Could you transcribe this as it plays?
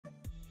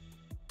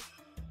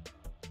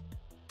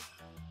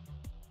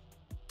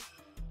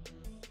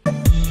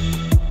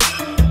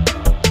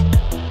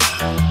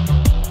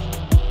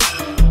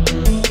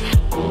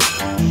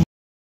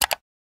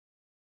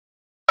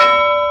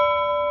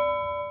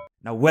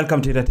Now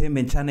welcome to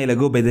entertainment channel. I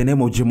go by the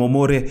name of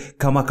Jimomore.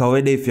 Kama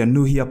kawaida, if you're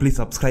new here, please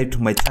subscribe to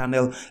my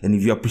channel, and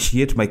if you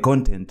appreciate my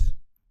content,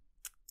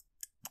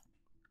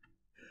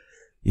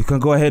 you can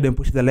go ahead and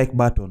push the like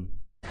button.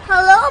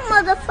 Hello,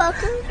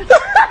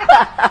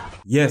 motherfucker.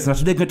 Yes, now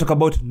today we're going to talk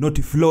about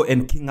Noti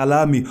and King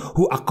Alami,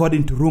 who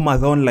according to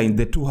rumors online,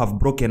 the two have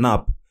broken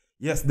up.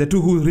 Yes, the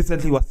two who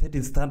recently were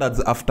setting standards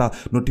after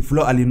Noti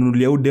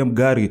alinunulia udem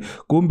gari.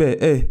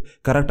 Kumbe,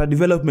 character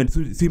development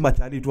si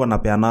machali tu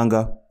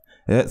wanapeananga.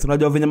 So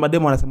unajua venye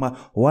mademo wanasema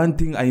one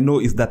thing I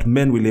know is that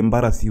men will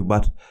embarrass you,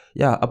 but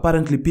yeah,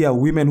 apparently pia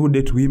women who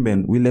date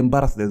women will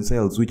embarrass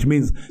themselves, which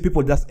means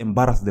people just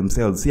embarrass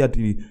themselves. See at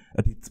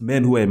it's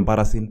men who are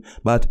embarrassing.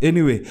 But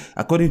anyway,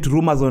 according to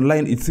rumors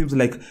online, it seems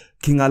like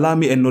King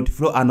Alami and Noti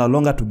are no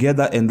longer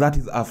together, and that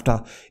is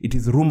after it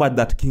is rumored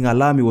that King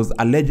Alami was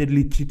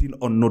allegedly cheating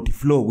on Noti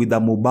with a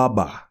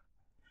mubaba.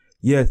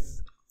 Yes.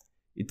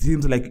 It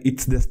seems like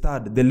it's the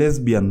stud, the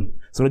lesbian.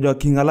 So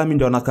King Alami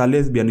ndio anaka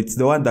lesbian. It's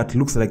the one that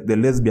looks like the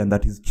lesbian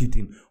that is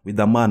cheating with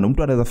the man.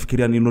 Mtu anaweza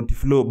fikiria ni Noti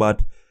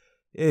but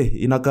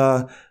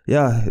inaka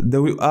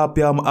the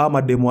pia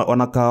mademo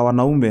wanaka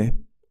wanaume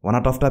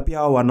wanatafuta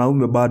pia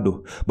wanaume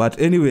bado. But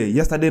anyway,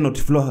 yesterday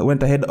Noti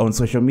went ahead on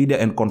social media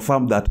and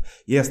confirmed that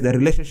yes, the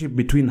relationship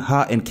between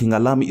her and King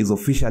Alami is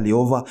officially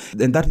over,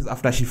 and that is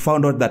after she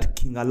found out that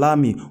King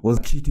Alami was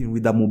cheating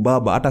with a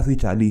mubaba. Hata si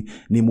chali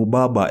ni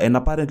mubaba, and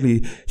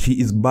apparently she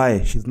is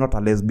bi, she's not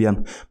a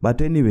lesbian.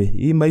 But anyway,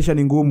 hii maisha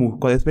ni ngumu,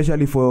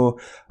 especially for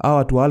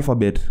our to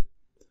alphabet.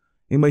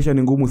 Hii maisha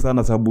ni ngumu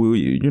sana sababu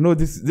you know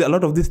a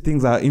lot of these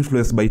things are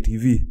influenced by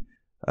TV.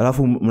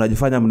 Alafu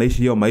mnajifanya mnaishi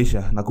hiyo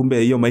maisha na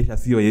kumbe hiyo maisha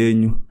sio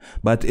yenyu.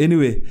 But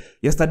anyway,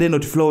 yesterday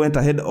Noti went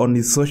ahead on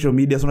his social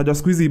media. So unajua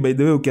squeezy, by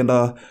the way,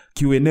 ukienda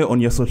Q&A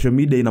on your social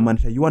media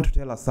inamaanisha you want to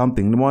tell us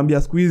something.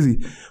 Nimwambia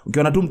squeezy,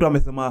 ukiona tu mtu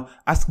amesema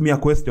ask me a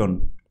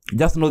question,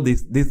 just know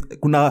this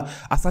kuna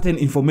a certain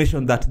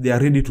information that they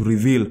are ready to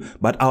reveal,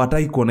 but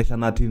hawataki kuonesha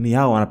natini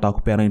hao wanataka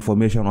kupeana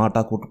information,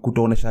 wanataka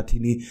kutuonesha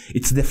tini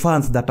it's the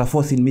fans that are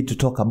forcing me to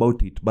talk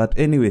about it. But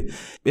anyway,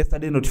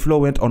 yesterday Noti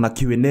went on a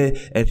Q&A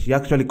and she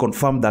actually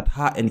confirmed that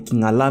her and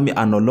King Alami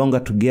are no longer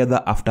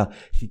together after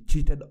she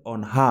cheated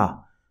on her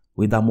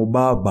with a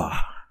mubaba.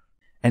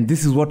 And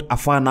this is what a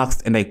fan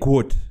asked, and I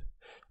quote,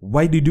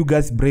 "Why did you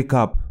guys break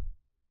up?"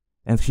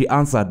 And she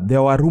answered,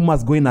 "There were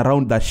rumors going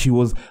around that she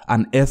was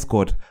an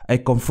escort. I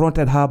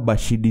confronted her, but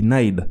she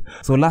denied.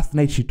 So last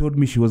night she told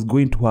me she was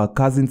going to her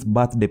cousin's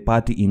birthday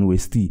party in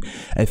Westie.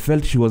 I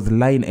felt she was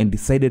lying and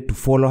decided to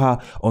follow her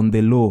on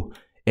the low.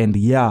 And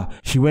yeah,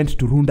 she went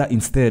to Runda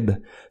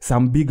instead.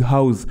 Some big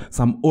house,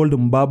 some old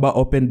mbaba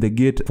opened the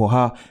gate for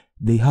her.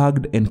 They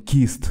hugged and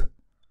kissed."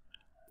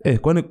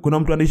 Kwani kuna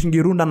mtu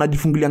anaishi Runda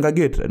anajifungulianga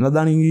gate?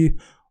 Nadhani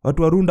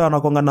watu wa Runda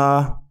wanakonga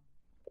na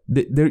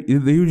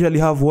They usually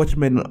have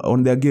watchmen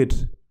on their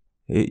gate.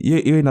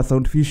 Hiyo ina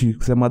sound fishy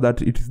kusema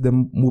that it is the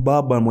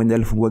mubaba mwenye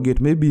alifungua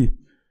gate. Maybe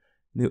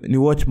ni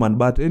watchman.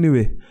 But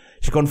anyway,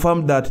 she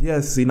confirmed that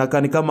yes,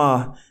 inakani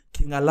kama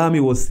King Alami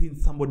was seeing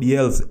somebody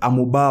else, a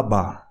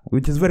mubaba,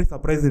 which is very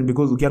surprising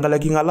because ukiangalia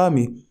King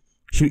Alami,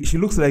 she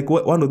looks like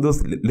one of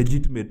those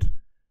legitimate,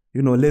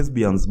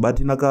 lesbians. But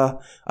inaka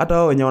hata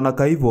wao wenye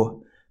wanaka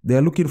hivyo, they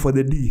are looking for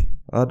the D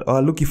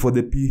or looking for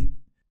the P.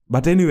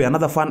 But anyway,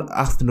 another fan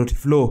asked Noti,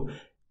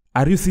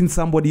 "Are you seeing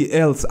somebody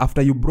else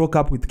after you broke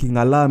up with King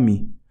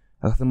Alami?"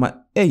 Akasema,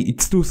 "Hey,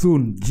 it's too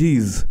soon.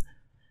 Jeez."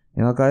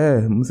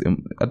 Inaka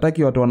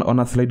ataki watu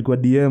on slide kwa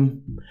DM.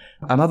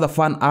 Another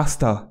fan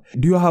asked her,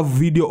 "Do you have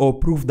video or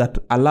proof that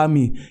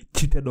Alami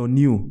cheated on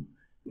you?"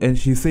 And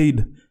she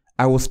said,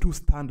 "I was too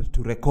stunned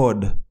to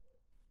record."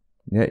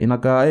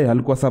 Inaka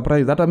alikuwa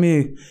surprised. Hata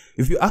me,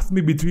 if you ask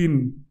me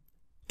between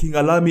King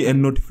Alami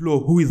and Noti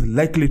who is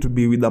likely to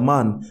be with a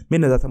man,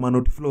 mimi naweza sema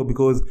Noti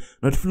because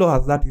Noti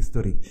has that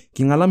history.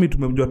 King Alami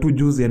tumemjua tu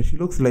juzi and she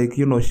looks like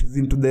she's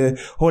into the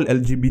whole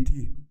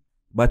LGBT.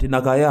 But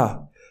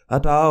inakaya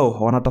hata hao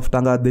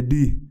wanatafutanga the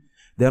D,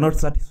 they are not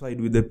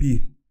satisfied with the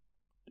P.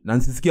 Na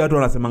nisisikia watu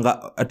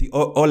wanasemanga ati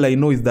all I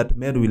know is that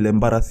men will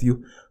embarrass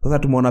you. Sasa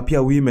tumeona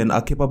pia women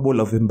are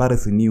capable of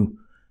embarrassing you.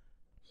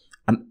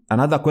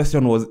 Another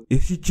question was,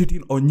 is she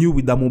cheating on you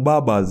with the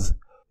mubabas?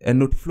 And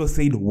Noti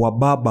said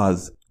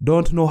wababas.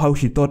 Don't know how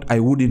she thought I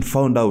wouldn't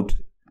found out.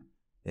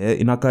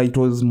 Inaka it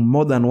was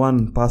more than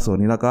one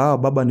person. Inaka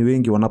baba ni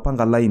wengi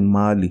wanapanga line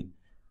mahali.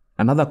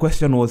 Another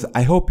question was,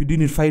 I hope you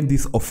didn't find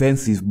this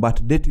offensive,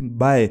 but dating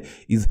bi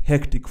is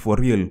hectic for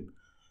real.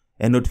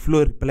 And Noti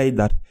replied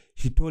that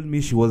she told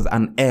me she was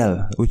an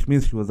L, which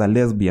means she was a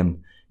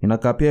lesbian.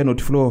 Inaka pia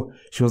Noti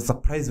she was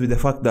surprised with the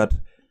fact that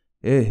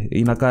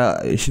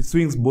inaka she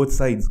swings both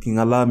sides, King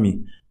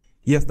Alami.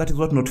 Yes, that is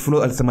what Noti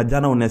alisema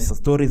jana on his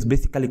story, is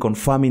basically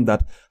confirming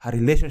that her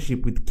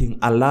relationship with King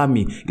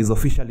Alami is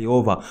officially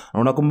over. Na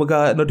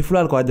unakumbuka Noti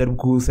alikuwa ajaribu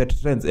ku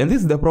set trends, and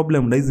this is the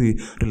problem na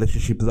hizi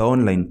relationships za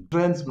online.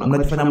 Trends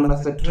mnajifanya mna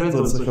set trends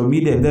on social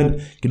media, and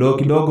then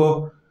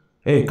kidogo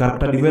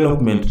character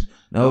development.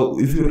 Now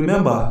if you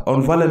remember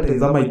on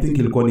Valentine's, I think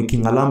ilikuwa ni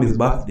King Alami's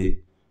birthday.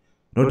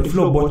 Noti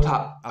Flow bought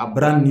her a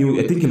brand new,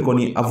 I think ilikuwa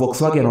ni a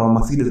Volkswagen or a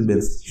Mercedes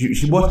Benz.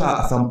 She bought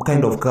her some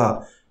kind of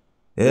car.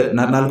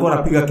 Na alikuwa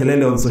anapiga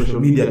kelele on social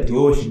media ati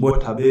she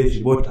bought her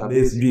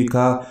base sijui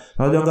car.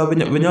 Na unajua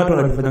venye watu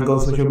wanajifanya on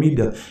social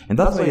media, and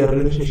that's why your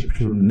relationship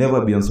should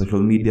never be on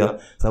social media.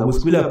 Sababu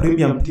siku ile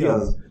premium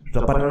tiers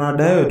tutapatana na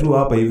dawe tu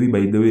hapa hivi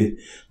by the way.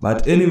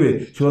 But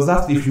anyway, she was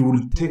asked if she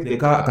would take the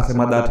car,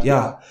 akasema that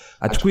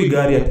achukui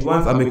gari at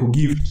once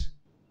amekugift.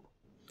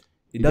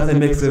 It doesn't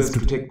make sense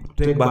to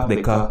take back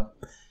the car.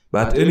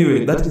 But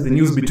anyway, that is the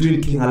news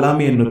between King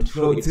Alami and Noti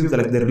Flow. It seems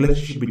like the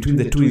relationship between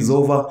the two is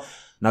over.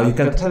 Now you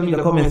can tell me in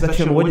the comment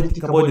section what you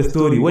think about the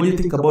story. What do you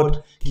think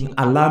about King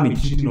Alami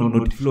cheating on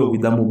Noti Flow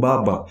with the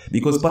Mubaba?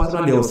 Because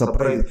personally I was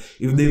surprised.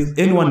 If there's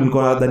anyone in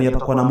Canada that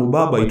atakuwa na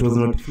Mubaba, it was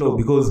Noti Flow,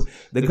 because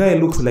the guy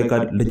looks like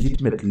a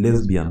legitimate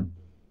lesbian.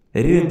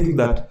 I didn't think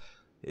that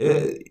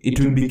it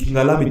will be King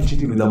Alami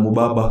cheating with the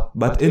Mubaba.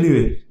 But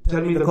anyway,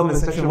 tell me in the comment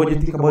section what you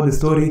think about the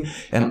story,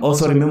 and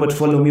also remember to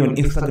follow me on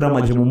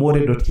Instagram at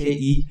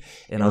jemomore.ke,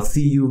 and I'll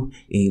see you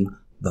in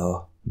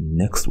the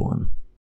next one.